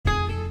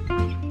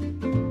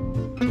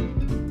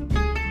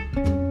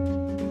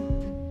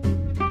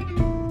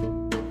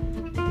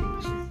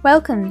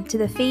Welcome to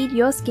the Feed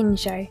Your Skin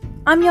Show.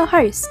 I'm your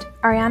host,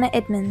 Ariana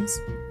Edmonds.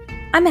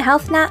 I'm a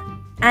health nut,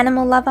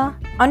 animal lover,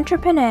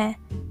 entrepreneur,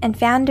 and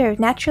founder of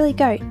Naturally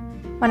Goat,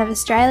 one of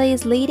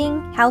Australia's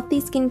leading healthy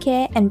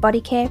skincare and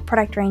body care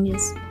product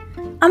ranges.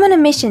 I'm on a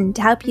mission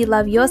to help you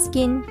love your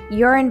skin,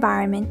 your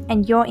environment,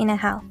 and your inner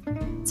health.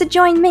 So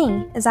join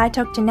me as I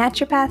talk to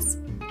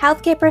naturopaths,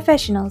 healthcare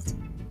professionals,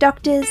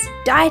 doctors,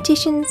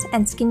 dietitians,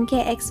 and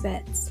skincare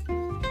experts.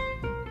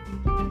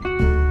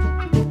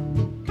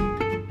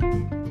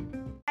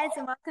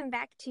 And welcome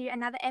back to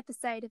another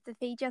episode of the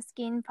Feed Your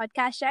Skin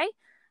podcast show.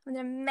 With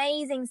an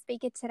amazing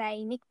speaker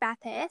today, Nic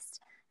Bathhurst.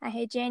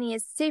 Her journey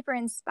is super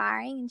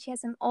inspiring and she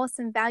has some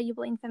awesome,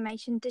 valuable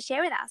information to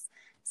share with us.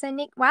 So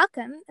Nic,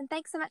 welcome and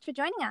thanks so much for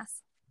joining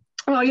us.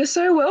 Oh, you're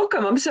so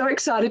welcome. I'm so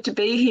excited to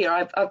be here.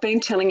 I've been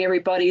telling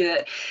everybody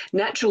that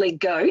Naturally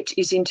Goat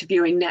is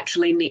interviewing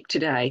Naturally Nic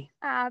today.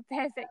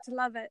 Perfect.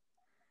 Love it.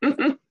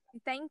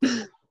 Thank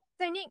you.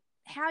 So Nic,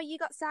 how you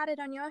got started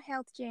on your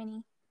health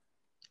journey?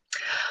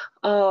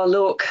 Oh,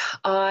 look,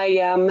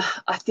 I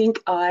think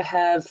I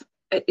have,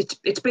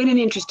 it's been an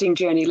interesting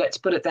journey, let's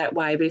put it that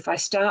way. But if I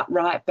start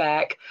right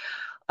back,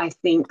 I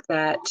think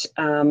that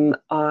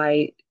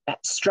I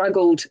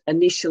struggled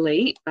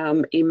initially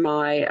in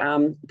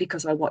my,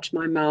 because I watched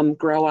my mum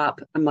grow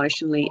up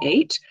emotionally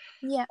eat.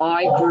 Yeah.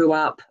 I grew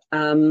up,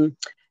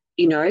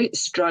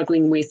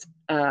 struggling with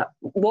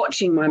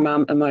watching my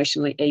mum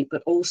emotionally eat,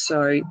 but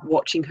also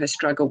watching her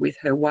struggle with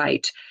her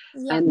weight.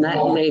 Yep. And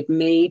that led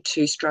me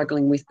to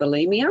struggling with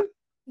bulimia.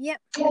 Yep.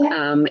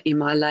 In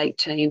my late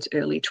teens,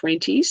 early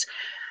 20s,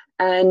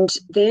 and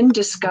then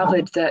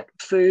discovered that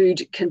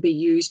food can be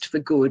used for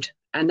good.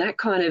 And that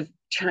kind of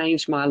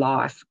changed my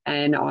life.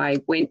 And I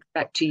went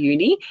back to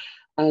uni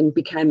and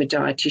became a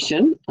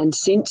dietitian. And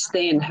since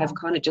then have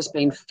kind of just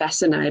been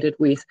fascinated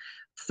with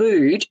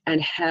food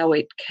and how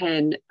it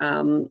can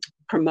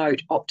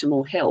promote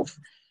optimal health.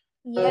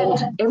 Yeah.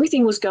 And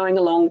everything was going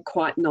along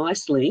quite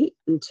nicely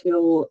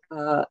until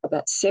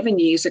about 7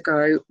 years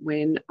ago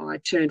when I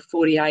turned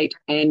 48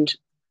 and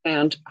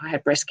found I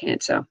had breast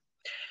cancer.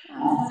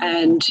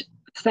 And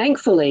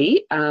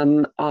thankfully,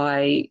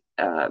 I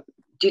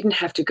didn't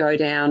have to go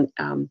down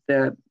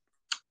the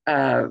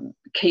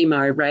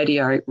chemo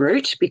radio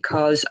route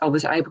because I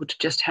was able to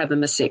just have a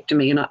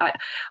mastectomy. And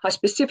I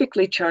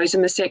specifically chose a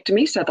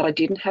mastectomy so that I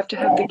didn't have to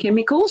have the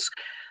chemicals,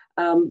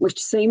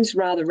 which seems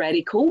rather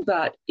radical,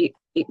 but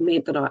it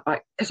meant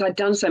that because I'd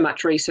done so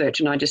much research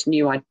and I just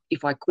knew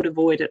if I could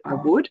avoid it, I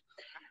would.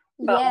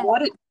 But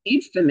what it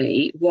did for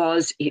me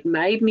was it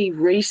made me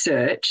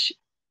research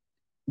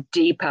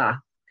deeper.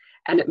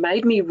 And it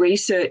made me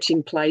research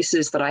in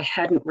places that I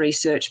hadn't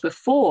researched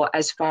before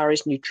as far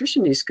as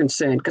nutrition is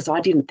concerned, because I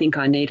didn't think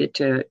I needed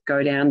to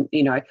go down,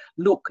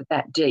 look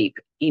that deep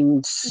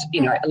in,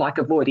 like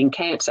avoiding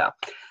cancer.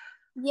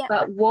 Yeah.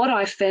 But what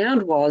I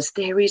found was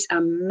there is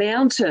a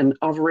mountain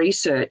of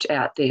research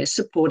out there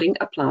supporting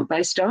a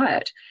plant-based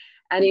diet.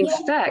 And in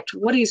fact,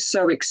 what is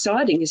so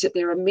exciting is that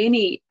there are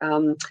many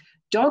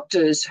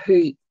doctors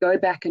who go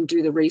back and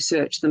do the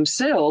research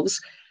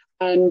themselves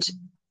and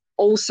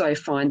also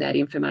find that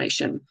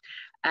information.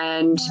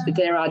 And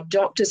there are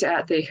doctors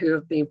out there who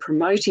have been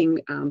promoting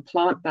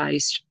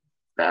plant-based,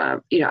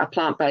 a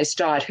plant-based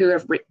diet, who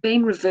have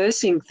been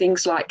reversing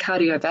things like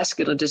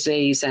cardiovascular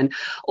disease and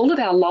all of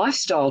our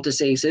lifestyle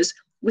diseases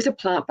with a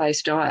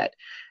plant-based diet.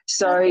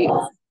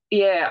 So,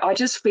 I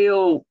just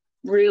feel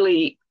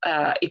really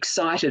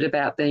excited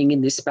about being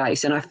in this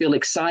space, and I feel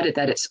excited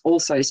that it's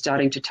also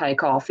starting to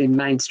take off in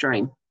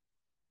mainstream.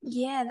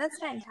 Yeah, that's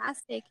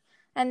fantastic.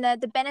 And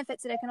the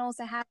benefits that it can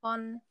also have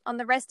on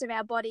the rest of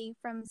our body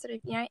from sort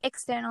of,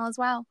 external as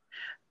well.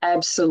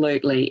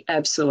 Absolutely,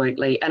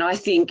 absolutely. And I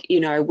think,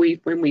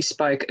 when we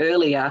spoke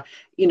earlier,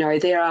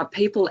 there are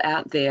people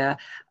out there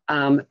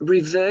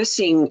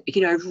reversing,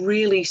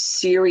 really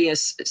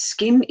serious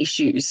skin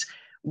issues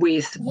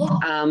with,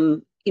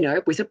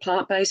 with a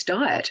plant-based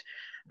diet.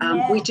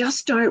 We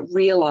just don't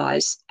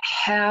realise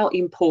how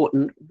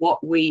important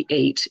what we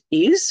eat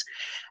is.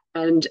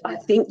 And I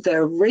think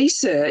the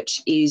research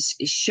is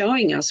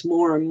showing us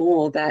more and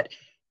more that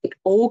it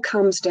all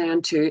comes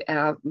down to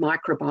our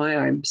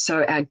microbiome,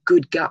 so our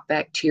good gut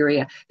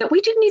bacteria that we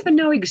didn't even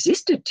know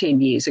existed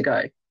 10 years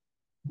ago.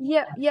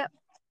 Yep.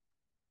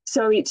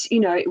 So it's,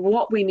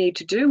 what we need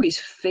to do is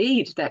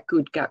feed that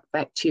good gut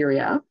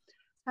bacteria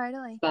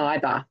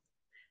fibre.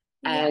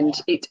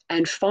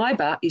 And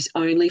fibre is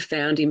only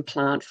found in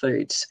plant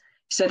foods.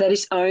 So that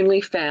is only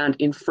found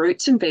in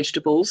fruits and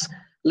vegetables,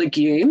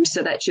 legumes,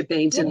 so that's your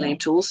beans and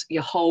lentils,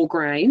 your whole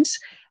grains,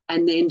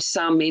 and then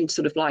some in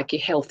sort of like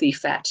your healthy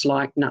fats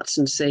like nuts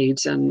and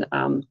seeds and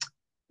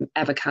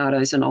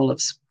avocados and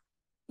olives.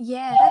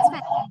 Yeah, that's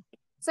fantastic.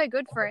 So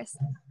good for us.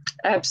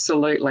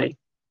 Absolutely.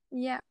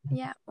 Yeah,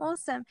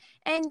 awesome.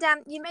 And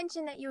you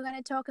mentioned that you were going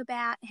to talk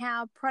about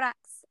how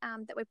products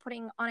that we're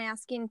putting on our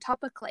skin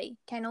topically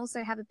can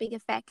also have a big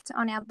effect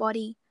on our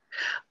body.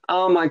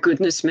 Oh, my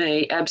goodness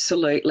me.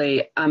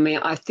 Absolutely. I mean,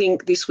 I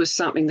think this was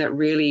something that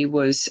really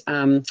was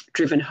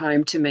driven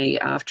home to me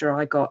after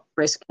I got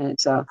breast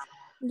cancer.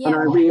 And I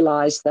Yeah.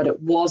 realised that it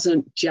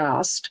wasn't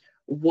just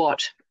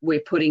what we're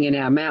putting in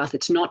our mouth.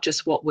 It's not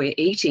just what we're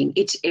eating.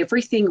 It's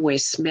everything we're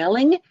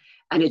smelling,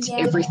 and it's Yeah.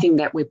 everything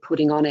that we're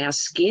putting on our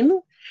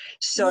skin.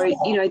 So,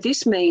 Yeah.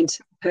 this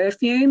means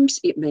perfumes,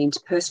 it means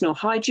personal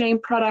hygiene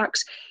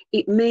products,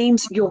 it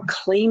means your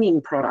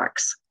cleaning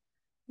products.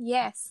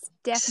 Yes, So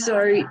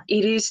definitely.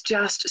 it is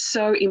just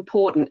so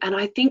important. And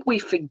I think we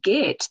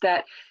forget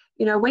that,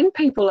 when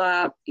people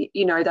are,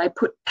 they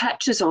put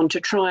patches on to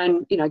try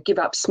and, give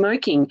up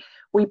smoking.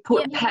 We Yeah.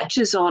 put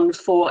patches on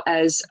for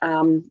as,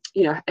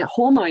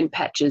 hormone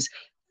patches.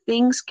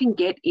 Things can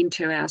get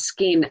into our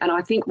skin. And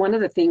I think one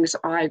of the things,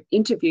 I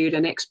interviewed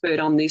an expert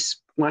on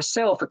this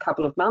myself a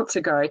couple of months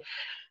ago,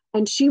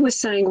 and she was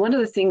saying one of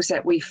the things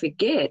that we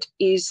forget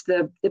is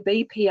the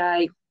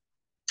BPA.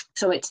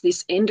 So it's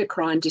this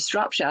endocrine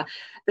disruptor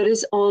that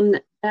is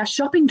on our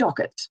shopping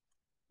docket.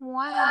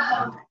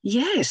 Wow.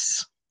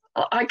 Yes.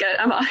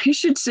 You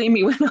should see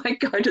me when I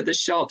go to the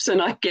shops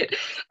and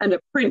and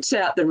it prints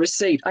out the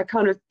receipt. I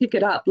kind of pick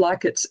it up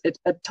like it's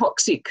a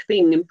toxic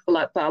thing, and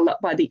like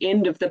by the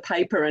end of the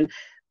paper, and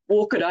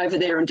walk it over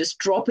there and just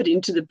drop it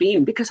into the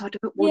bin, because I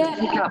don't want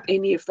to pick up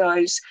any of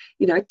those,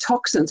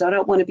 toxins. I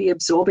don't want to be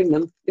absorbing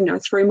them,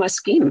 through my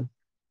skin.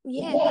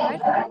 Yeah,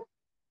 totally.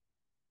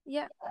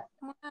 Yeah.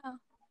 Wow.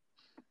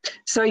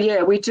 So,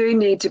 yeah, we do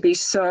need to be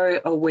so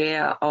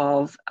aware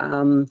of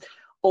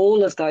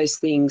all of those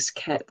things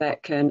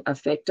that can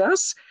affect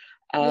us.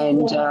 Yeah.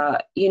 And,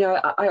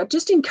 I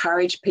just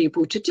encourage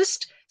people to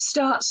just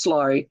start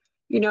slow.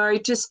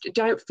 Just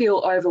don't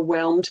feel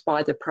overwhelmed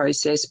by the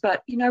process.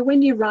 But,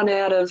 when you run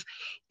out of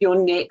your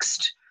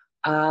next,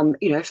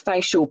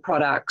 facial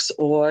products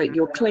or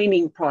your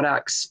cleaning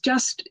products,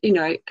 just,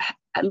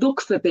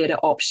 look for better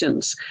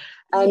options.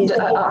 And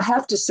I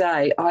have to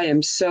say, I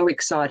am so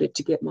excited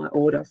to get my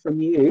order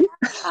from you.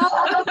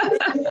 Oh,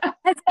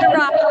 that's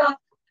right.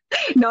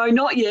 No,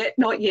 not yet,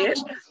 not yet.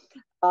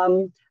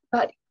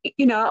 But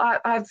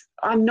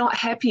I'm not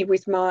happy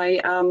with my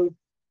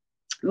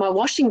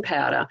washing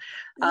powder.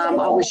 I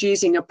was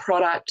using a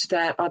product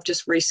that I've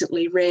just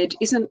recently read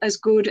isn't as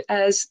good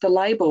as the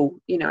label,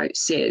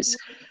 says.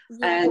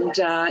 Yeah.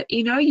 And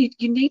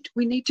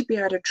we need to be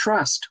able to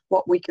trust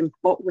what we can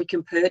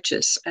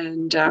purchase.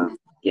 And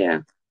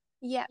yeah.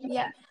 Yeah,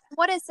 yeah.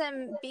 What are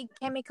some big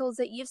chemicals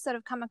that you've sort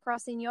of come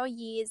across in your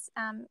years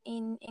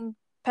in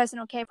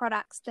personal care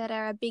products that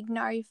are a big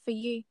no for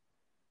you?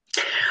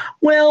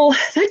 Well,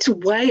 that's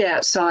way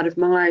outside of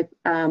my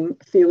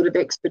field of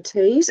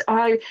expertise.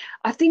 I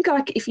think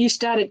if you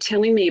started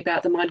telling me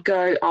about them, I'd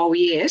go, oh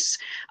yes.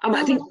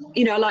 I think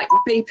like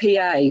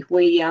BPA,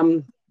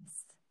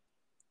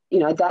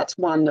 that's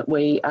one that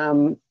we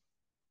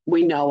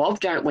know of,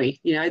 don't we?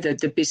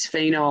 The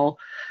bisphenol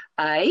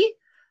A.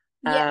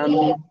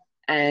 Yeah.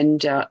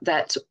 And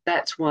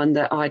that's one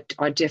that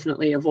I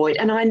definitely avoid.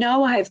 And I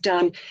know I have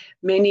done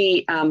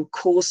many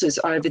courses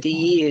over the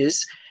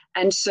years,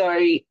 and so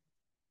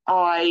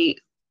I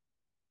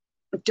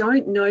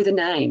don't know the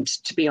names,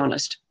 to be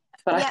honest.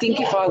 But I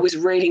think if I was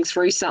reading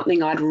through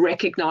something, I'd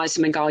recognise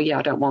them and go, yeah,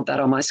 I don't want that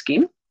on my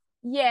skin.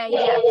 Yeah,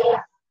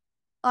 yeah.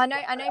 I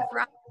know for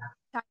us,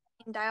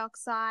 titanium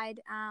dioxide,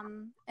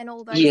 and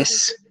all those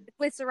Yes.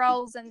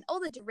 glycerols and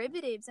all the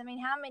derivatives. I mean,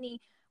 how many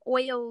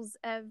oils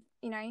of,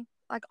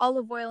 like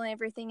olive oil and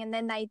everything, and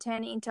then they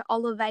turn it into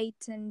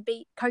olivate and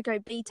cocoa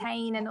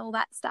betaine and all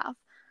that stuff.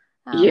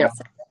 Yeah.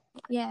 So,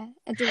 yeah,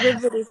 a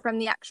derivative from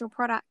the actual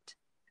product.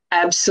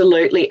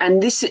 Absolutely.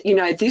 And this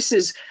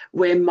is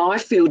where my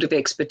field of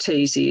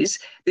expertise is.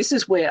 This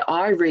is where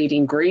I read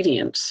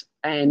ingredients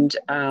and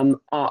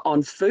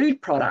on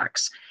food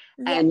products,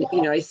 and,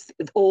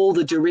 all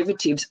the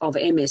derivatives of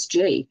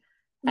MSG.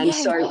 And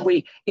so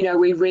we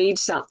read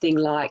something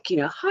like,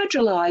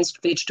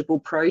 hydrolyzed vegetable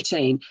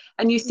protein,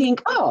 and you think,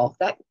 oh,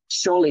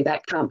 surely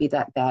that can't be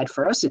that bad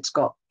for us. It's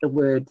got the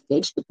word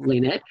vegetable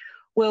in it.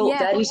 Well,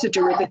 that is a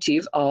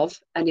derivative of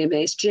an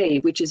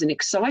MSG, which is an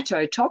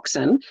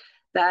excitotoxin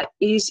that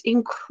is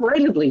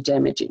incredibly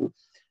damaging.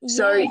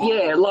 So,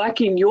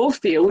 like in your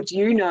field,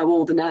 you know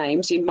all the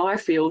names. In my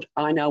field,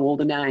 I know all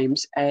the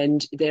names.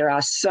 And there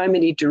are so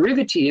many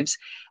derivatives,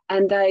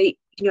 and they,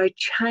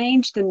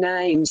 change the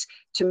names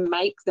to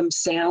make them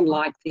sound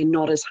like they're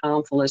not as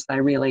harmful as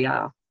they really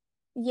are.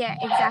 Yeah,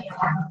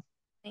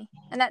 exactly.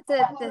 And that's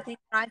the thing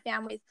that I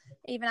found with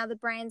even other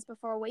brands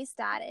before we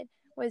started,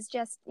 was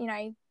just,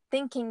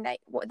 thinking that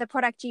the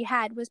product you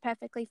had was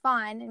perfectly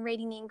fine and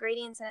reading the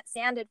ingredients and it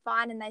sounded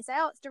fine, and they say,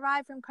 oh, it's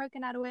derived from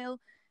coconut oil,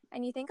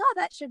 and you think, oh,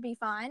 that should be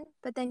fine.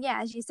 But then,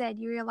 as you said,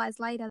 you realize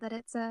later that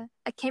it's a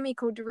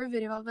chemical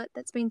derivative of it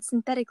that's been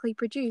synthetically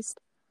produced.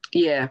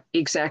 Yeah,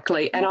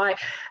 exactly. And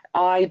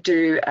I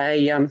do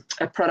a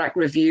product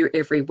review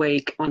every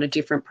week on a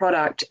different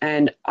product,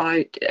 and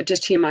I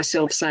just hear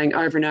myself saying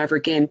over and over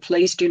again,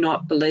 please do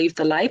not believe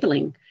the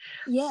labeling.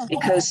 Yeah.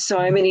 Because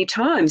so many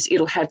times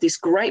it'll have this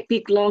great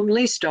big long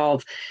list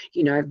of,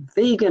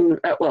 vegan,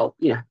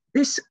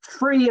 this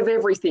free of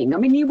everything. I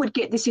mean, you would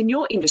get this in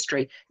your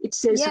industry. It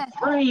says Yeah.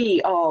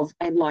 free of,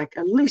 and like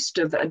a list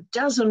of a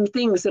dozen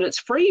things that it's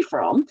free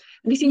from.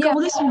 And you think, oh, Yeah.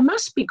 well, this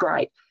must be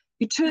great.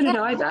 You turn it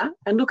Yeah. over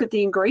and look at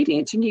the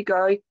ingredients and you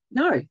go,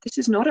 no, this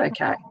is not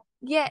okay.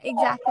 Yeah,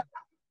 exactly.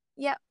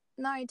 Yep.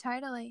 No,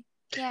 totally.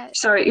 Yeah.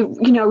 So,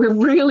 we're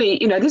really,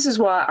 this is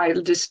why I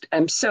just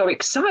am so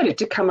excited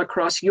to come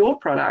across your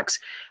products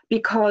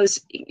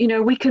because,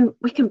 we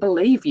can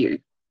believe you.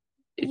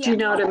 Do Yeah. you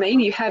know what I mean?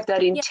 You have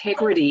that Yeah.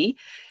 integrity,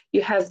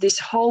 you have this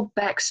whole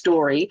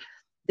backstory,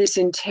 this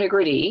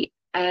integrity,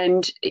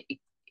 and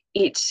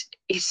it's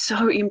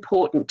so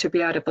important to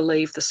be able to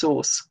believe the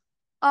source.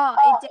 Oh,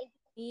 it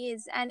definitely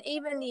is. And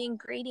even the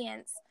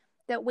ingredients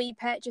that we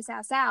purchase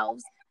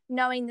ourselves,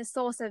 knowing the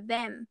source of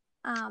them,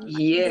 is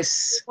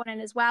Yes.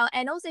 important as well.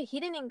 And also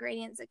hidden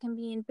ingredients that can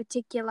be in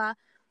particular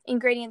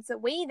ingredients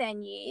that we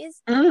then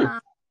use. Mm.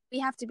 We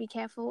have to be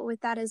careful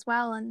with that as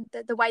well, and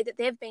the way that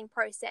they've been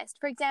processed.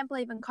 For example,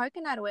 even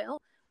coconut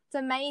oil. It's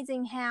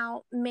amazing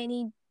how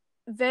many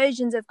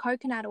versions of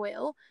coconut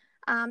oil,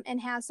 and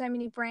how so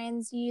many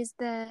brands use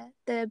the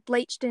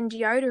bleached and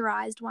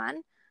deodorized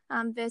one,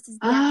 versus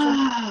the actual.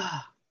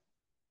 Ah,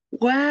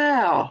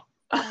 wow.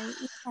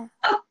 So,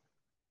 yeah.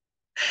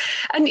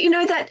 And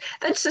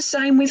that's the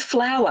same with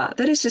flour.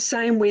 That is the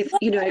same with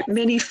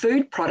many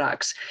food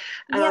products.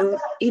 Yep.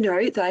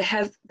 They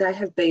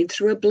have been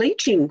through a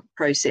bleaching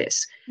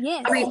process.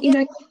 Yes. I mean,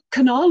 Yes.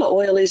 canola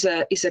oil is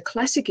a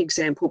classic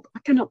example. I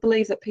cannot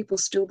believe that people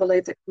still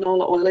believe that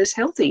canola oil is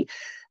healthy.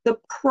 The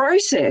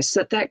process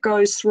that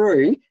goes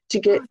through to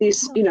get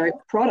this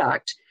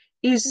product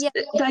is Yeah.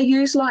 they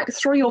use like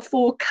 3 or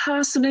 4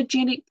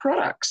 carcinogenic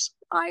products.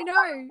 I know.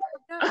 I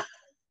know.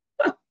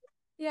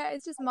 Yeah,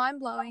 it's just mind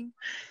blowing.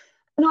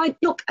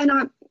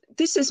 And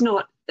this is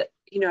not,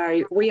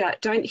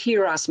 don't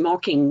hear us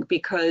mocking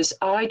because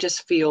I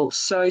just feel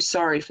so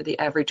sorry for the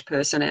average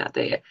person out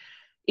there.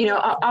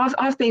 Yeah.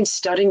 I've been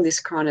studying this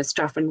kind of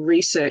stuff and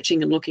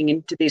researching and looking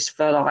into this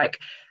for like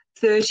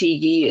 30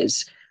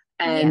 years,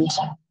 and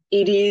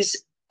it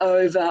is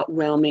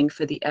overwhelming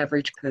for the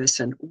average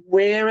person.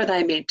 Where are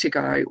they meant to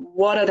go?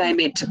 What are they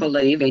meant to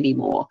believe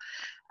anymore?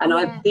 And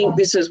I think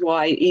this is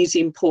why it is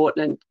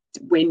important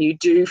when you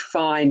do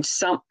find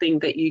something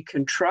that you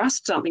can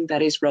trust, something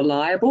that is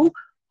reliable,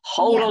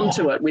 hold on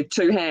to it with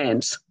 2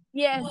 hands.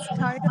 Yes,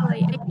 totally.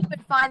 And you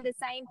would find the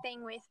same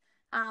thing with,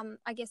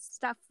 I guess,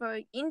 stuff for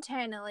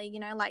internally,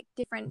 like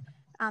different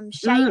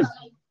shakes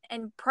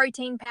and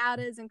protein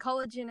powders and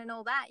collagen and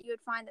all that. You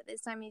would find that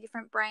there's so many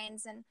different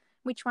brands and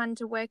which one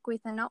to work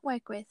with and not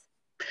work with.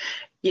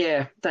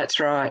 Yeah,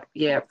 that's right.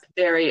 Yeah,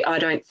 very. I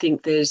don't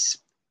think there's.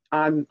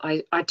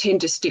 I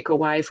tend to stick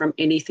away from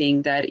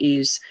anything that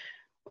is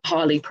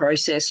highly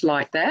processed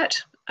like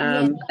that,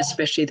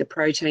 especially the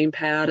protein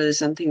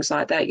powders and things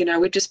like that.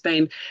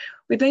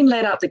 We've been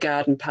led up the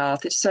garden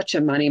path. It's such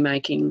a money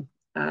making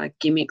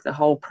gimmick. The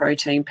whole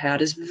protein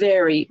powders.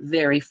 Very,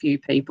 very few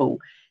people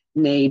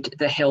need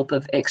the help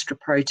of extra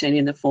protein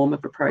in the form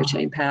of a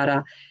protein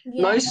powder.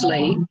 Yeah.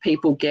 Mostly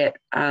people get.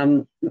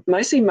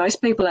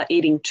 Most people are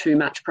eating too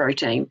much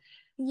protein,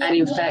 and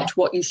in fact,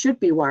 what you should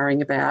be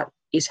worrying about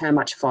is how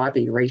much fibre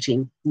you're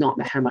eating,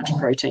 not how much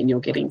protein you're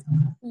getting.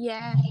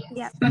 Yeah.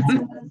 Yeah. That's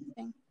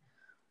interesting.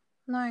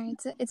 No,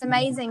 it's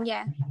amazing.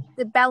 Yeah,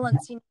 the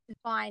balance you need to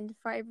find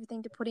for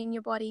everything to put in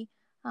your body,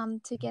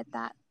 to get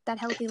that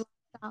healthy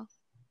lifestyle.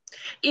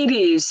 It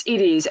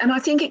is. And I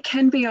think it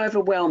can be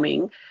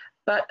overwhelming.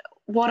 But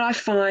what I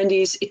find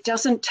is it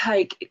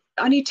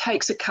only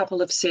takes a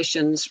couple of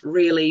sessions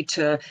really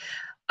to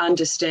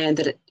understand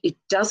that it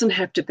doesn't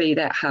have to be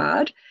that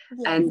hard.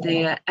 And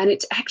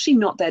it's actually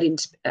not that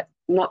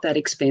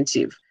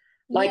expensive.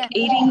 Like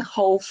eating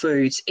whole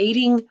foods,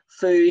 eating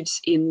foods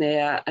in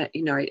their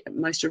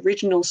most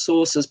original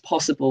sources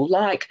possible,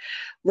 like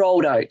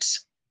rolled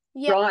oats,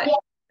 right?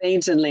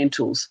 Beans and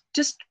lentils,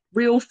 just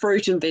real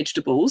fruit and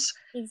vegetables.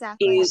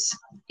 Exactly.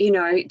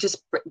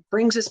 Just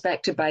brings us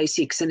back to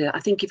basics. And I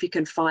think if you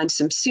can find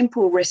some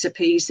simple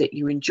recipes that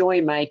you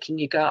enjoy making,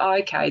 you go, oh,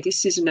 okay,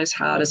 this isn't as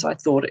hard as I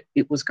thought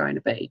it was going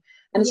to be,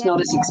 and it's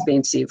not as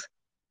expensive.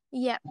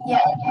 Yeah.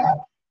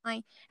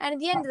 And at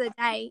the end of the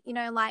day,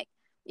 like,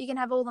 you can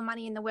have all the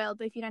money in the world,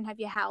 but if you don't have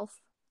your health,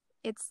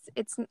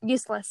 it's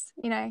useless.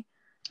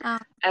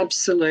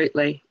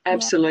 Absolutely.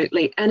 And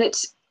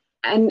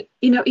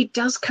it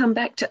does come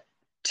back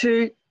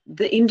to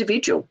the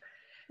individual.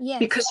 Yes.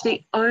 Because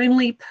the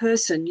only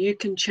person you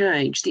can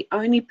change, the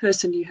only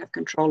person you have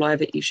control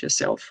over is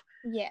yourself.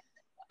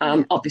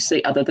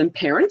 Obviously, other than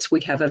parents,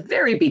 we have a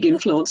very big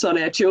influence on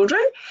our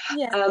children.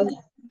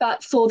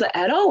 But for the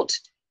adult,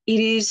 it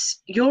is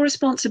your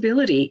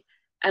responsibility.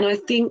 And I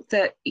think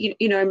that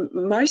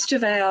most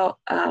of our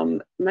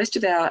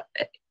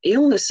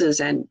illnesses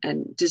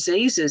and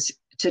diseases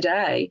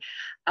today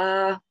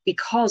are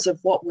because of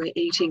what we're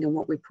eating and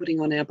what we're putting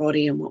on our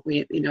body and what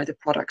the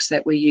products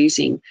that we're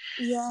using.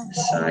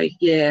 So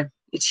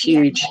it's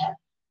huge.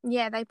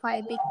 They play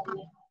a big part,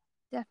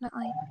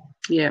 definitely.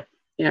 Yeah.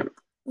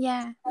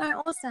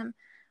 No, awesome.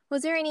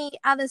 Was there any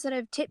other sort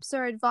of tips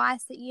or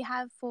advice that you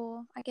have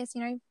for, I guess,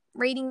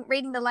 reading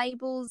the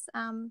labels,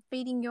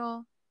 feeding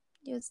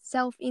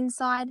yourself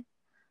inside,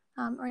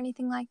 or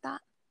anything like that?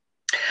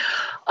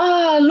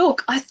 Oh,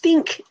 look, I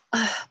think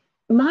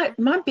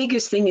my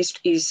biggest thing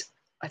is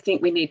I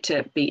think we need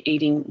to be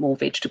eating more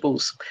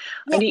vegetables.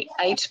 Yeah. Only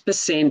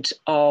 8%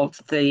 of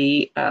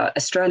the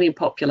Australian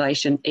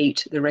population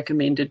eat the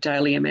recommended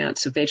daily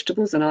amounts of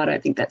vegetables, and I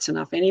don't think that's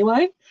enough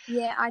anyway.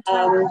 Yeah, I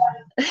totally.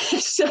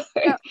 So,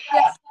 Yeah.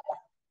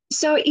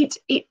 so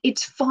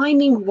it's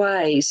finding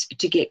ways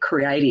to get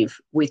creative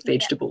with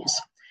vegetables.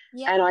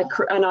 Yeah.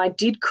 And I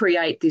did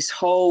create this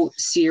whole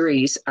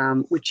series,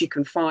 which you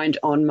can find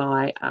on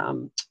my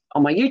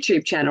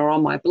YouTube channel or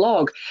on my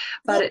blog.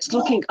 But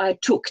I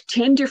took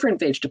 10 different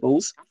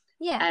vegetables,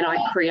 and I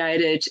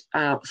created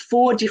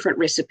 4 different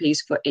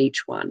recipes for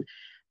each one.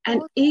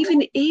 And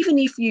even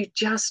if you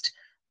just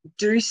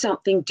do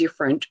something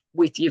different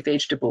with your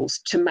vegetables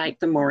to make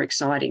them more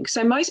exciting.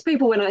 So most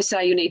people, when I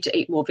say you need to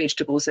eat more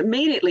vegetables,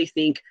 immediately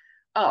think,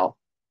 oh,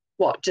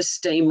 what, just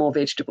steam more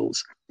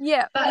vegetables?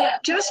 Yeah.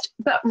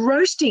 But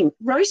roasting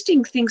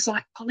things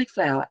like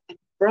cauliflower and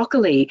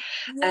broccoli,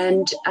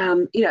 and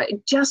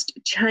it just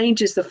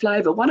changes the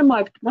flavour. One of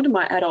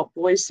my adult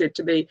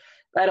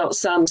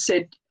sons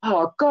said,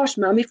 "Oh gosh,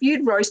 Mum, if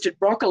you'd roasted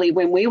broccoli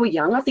when we were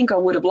young, I think I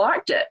would have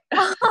liked it."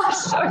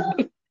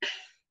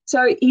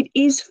 So it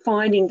is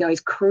finding those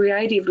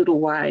creative little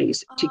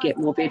ways to get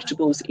more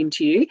vegetables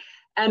into you.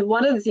 And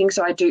one of the things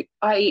I do,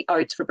 I eat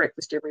oats for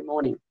breakfast every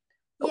morning.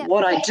 But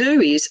what I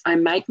do is I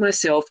make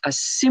myself a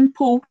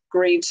simple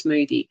green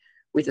smoothie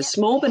with a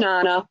small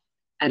banana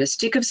and a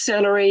stick of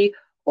celery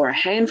or a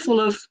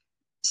handful of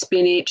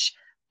spinach,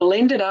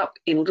 blend it up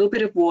in a little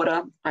bit of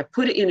water. I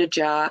put it in a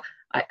jar.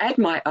 I add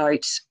my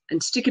oats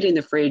and stick it in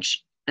the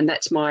fridge. And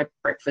that's my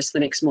breakfast the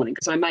next morning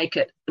because I make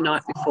it the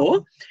night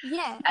before.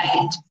 Yeah.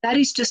 And that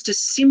is just a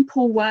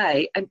simple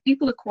way. And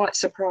people are quite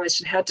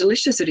surprised at how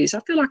delicious it is. I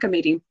feel like I'm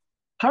eating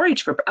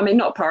porridge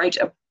not porridge,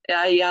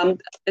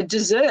 a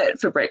dessert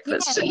for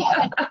breakfast.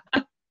 Yeah.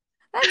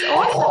 That's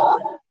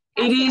awesome.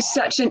 It is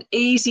such an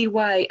easy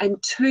way,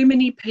 and too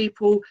many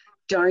people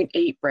don't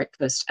eat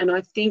breakfast. And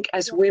I think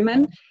as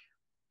women,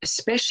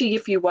 especially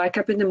if you wake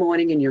up in the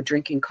morning and you're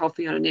drinking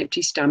coffee on an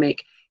empty stomach,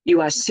 you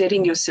are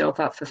setting yourself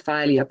up for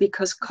failure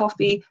because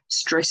coffee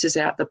stresses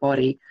out the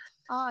body.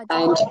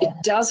 And it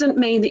doesn't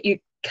mean that you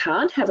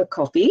can't have a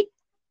coffee,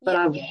 but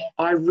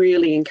I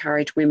really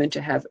encourage women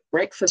to have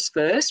breakfast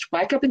first,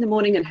 wake up in the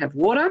morning and have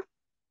water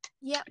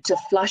to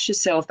flush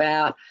yourself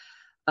out,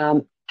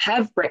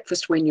 have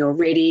breakfast when you're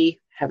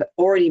ready, have it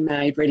already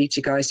made, ready to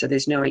go, so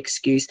there's no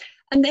excuse.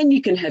 And then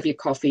you can have your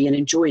coffee and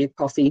enjoy your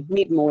coffee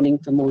mid-morning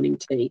for morning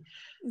tea.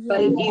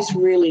 But it is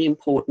really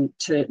important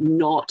to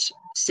not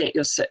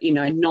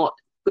not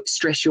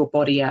stress your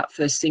body out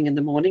first thing in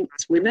the morning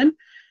as women.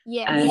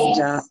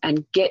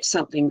 And get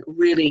something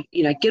really,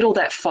 get all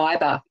that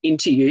fibre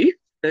into you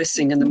first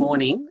thing in the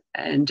morning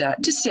and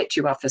to set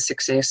you up for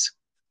success.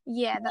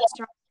 Yeah, that's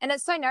right. And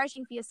it's so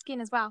nourishing for your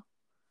skin as well.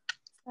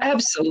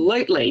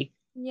 Absolutely.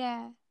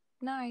 Yeah.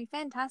 No,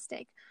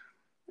 fantastic.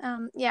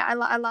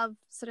 I love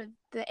sort of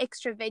the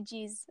extra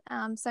veggies.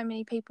 So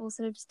many people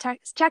sort of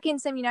chuck in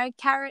some,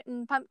 carrot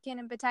and pumpkin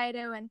and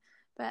potato,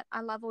 but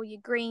I love all your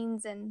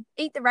greens and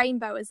eat the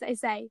rainbow, as they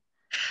say.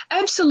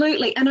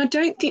 Absolutely. And I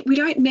don't think we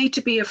don't need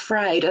to be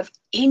afraid of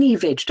any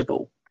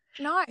vegetable.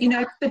 No.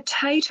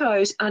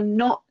 Potatoes are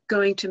not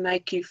going to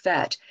make you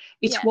fat.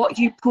 It's what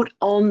you put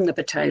on the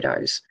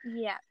potatoes.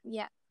 Yeah,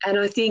 yeah. And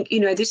I think,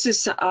 this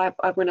is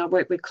when I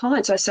work with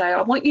clients, I say,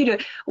 I want you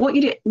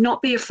to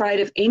not be afraid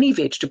of any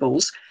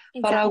vegetables,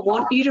 but I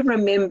want you to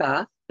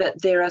remember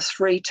that there are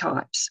 3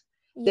 types.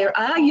 Yeah. There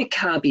are your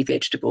carby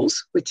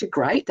vegetables, which are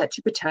great. That's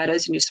your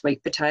potatoes and your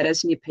sweet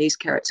potatoes and your peas,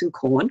 carrots and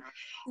corn.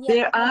 Yeah.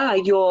 There are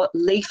your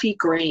leafy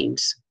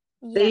greens.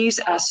 Yeah. These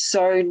are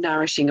so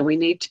nourishing, and we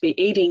need to be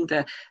eating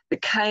the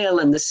kale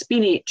and the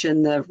spinach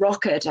and the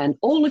rocket, and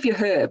all of your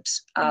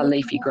herbs are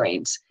leafy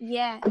greens.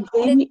 Yeah. And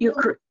then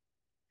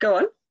go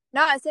on.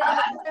 No, I said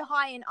it's so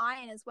high in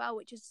iron as well,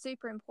 which is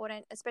super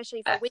important,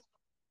 especially for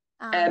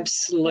women.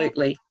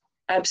 Absolutely. Yeah.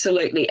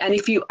 Absolutely. And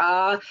if you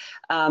are,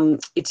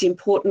 it's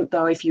important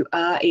though, if you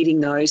are eating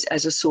those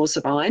as a source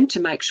of iron, to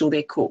make sure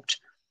they're cooked.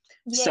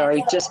 Yeah.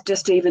 So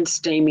just even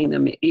steaming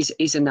them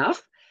is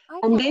enough.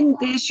 Okay. And then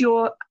there's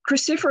your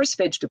cruciferous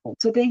vegetables.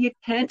 So they're your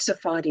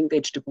cancer-fighting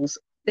vegetables.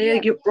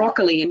 They're your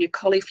broccoli and your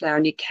cauliflower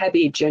and your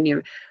cabbage and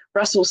your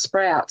Brussels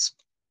sprouts.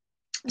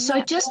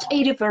 So just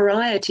eat a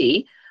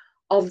variety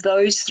of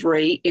those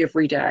 3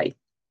 every day.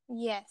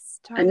 Yes,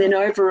 totally. And then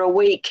over a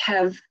week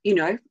have,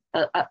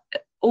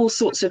 all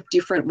sorts of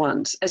different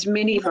ones, as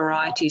many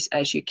varieties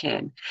as you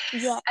can.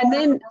 Yeah. And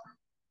then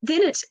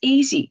it's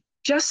easy.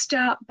 Just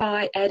start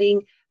by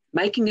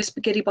making a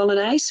spaghetti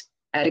bolognese,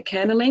 add a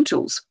can of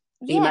lentils.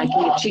 Yeah. You're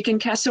making a chicken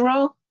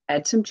casserole,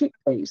 add some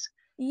chickpeas.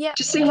 Yeah.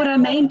 Do you see what I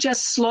mean?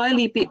 Just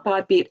slowly, bit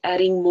by bit,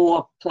 adding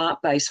more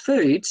plant-based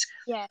foods.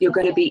 Yeah. You're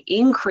going to be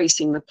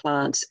increasing the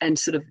plants and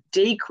sort of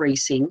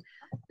decreasing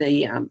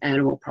the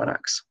animal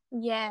products.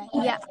 Yeah,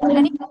 yeah.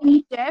 And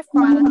even stir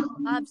fry, like,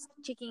 I love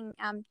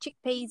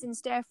chickpeas in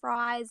stir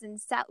fries and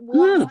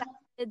warm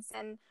salads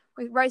and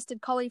with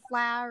roasted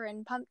cauliflower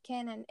and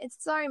pumpkin. And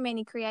it's so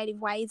many creative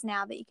ways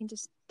now that you can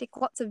just stick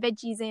lots of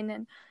veggies in,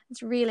 and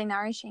it's really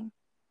nourishing.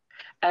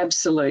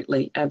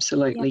 Absolutely, Yeah,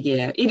 absolutely,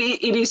 yeah.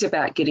 It is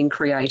about getting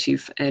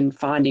creative and yeah.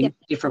 finding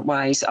different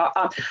ways.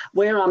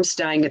 Where I'm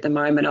staying at the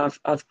moment,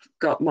 I've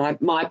got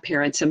my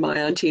parents and my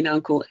auntie and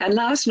uncle, and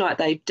last night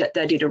they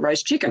did a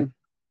roast chicken,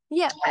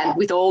 Yeah. and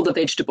with all the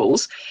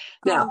vegetables.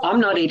 Now, Oh, I'm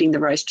not eating the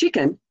roast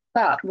chicken,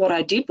 but what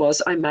I did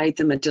was I made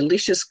them a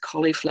delicious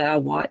cauliflower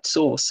white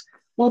sauce.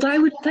 Well, they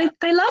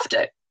loved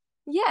it.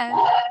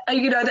 yeah.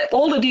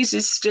 All it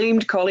is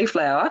steamed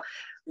cauliflower.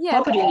 Yeah.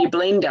 Pop it in your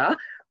blender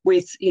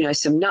with,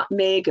 some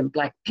nutmeg and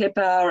black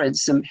pepper and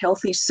some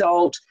healthy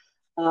salt,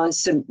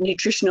 some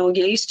nutritional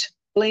yeast.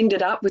 Blend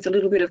it up with a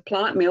little bit of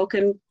plant milk,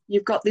 and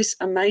you've got this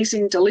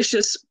amazing,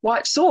 delicious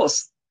white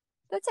sauce.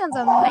 That sounds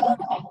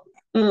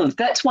amazing.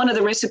 That's one of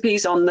the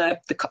recipes on the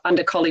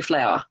under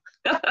cauliflower.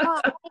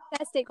 Oh,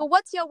 fantastic. Well,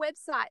 what's your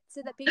website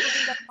so that people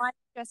can go find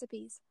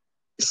recipes?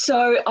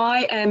 So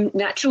I am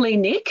Naturally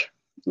Nic,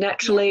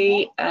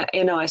 naturally,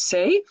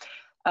 NIC,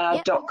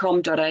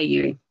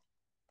 .com.au.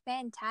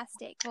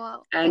 Fantastic.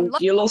 Well, And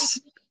you'll also,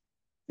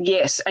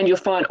 yes, and you'll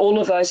find all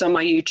of those on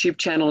my YouTube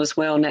channel as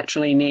well,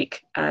 Naturally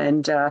Nic.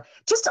 And I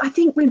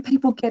think when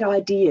people get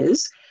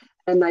ideas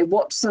and they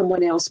watch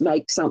someone else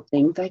make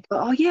something, they go,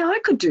 oh, yeah, I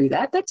could do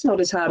that. That's not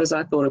as hard as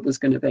I thought it was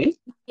going to be.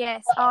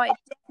 Yes. Oh, it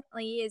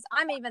definitely is.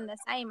 I'm even the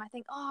same. I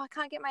think, oh, I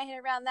can't get my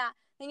head around that.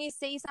 Then you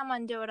see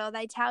someone do it, or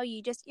they tell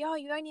you just, you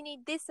only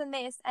need this and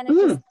this, and it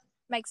just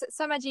makes it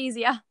so much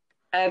easier.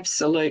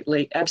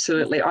 Absolutely,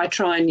 absolutely. I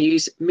try and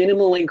use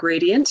minimal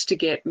ingredients to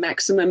get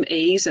maximum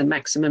ease and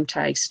maximum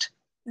taste.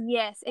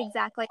 Yes,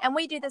 exactly. And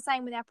we do the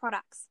same with our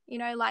products.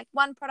 Like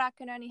one product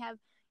can only have,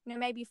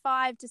 maybe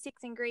 5 to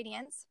 6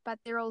 ingredients, but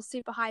they're all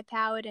super high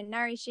powered and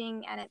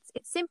nourishing, and it's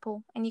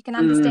simple, and you can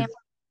understand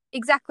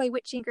exactly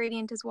which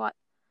ingredient is what.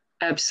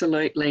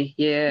 Absolutely,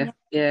 yeah.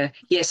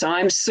 Yes,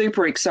 I'm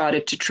super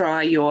excited to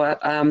try your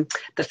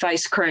the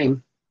face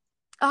cream.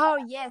 Oh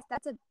yes,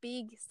 that's a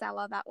big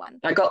seller, that one.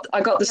 I got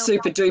the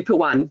super duper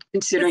one,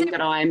 considering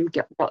that I'm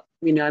got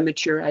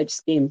mature age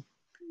skin.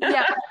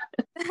 Yeah,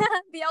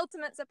 the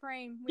ultimate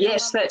supreme.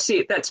 Yes, that's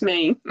it. That's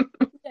me.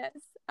 Yes.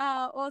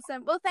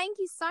 Awesome. Well, thank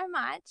you so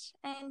much,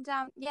 and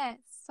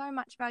so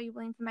much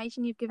valuable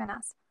information you've given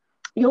us.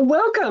 You're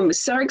welcome.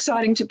 So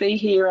exciting to be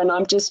here, and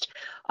I just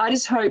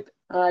hope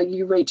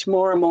you reach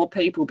more and more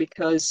people,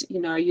 because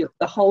the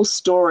whole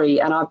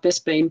story, and I've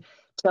just been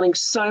telling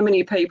so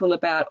many people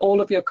about all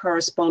of your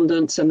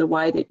correspondence and the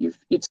way that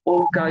it's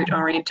all goat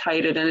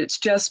orientated, and it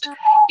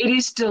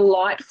is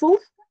delightful,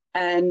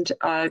 and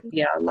I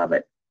love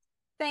it.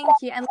 Thank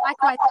you, and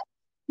likewise,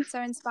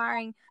 so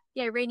inspiring.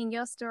 Yeah, reading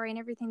your story and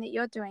everything that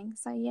you're doing.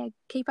 So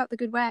keep up the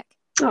good work.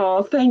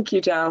 Oh, thank you,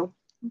 Dal.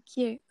 Thank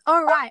you.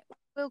 All right,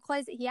 we'll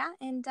close it here,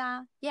 and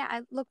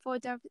I look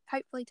forward to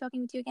hopefully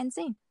talking with you again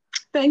soon.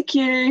 Thank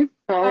you.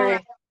 Bye. All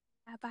right.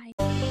 Bye.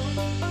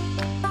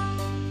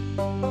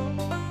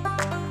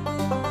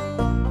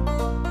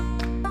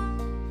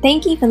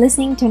 Thank you for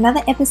listening to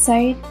another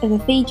episode of the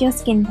Feed Your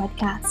Skin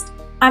podcast.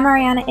 I'm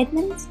Ariana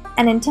Edmonds,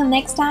 and until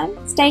next time,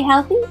 stay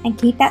healthy and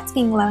keep that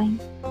skin glowing.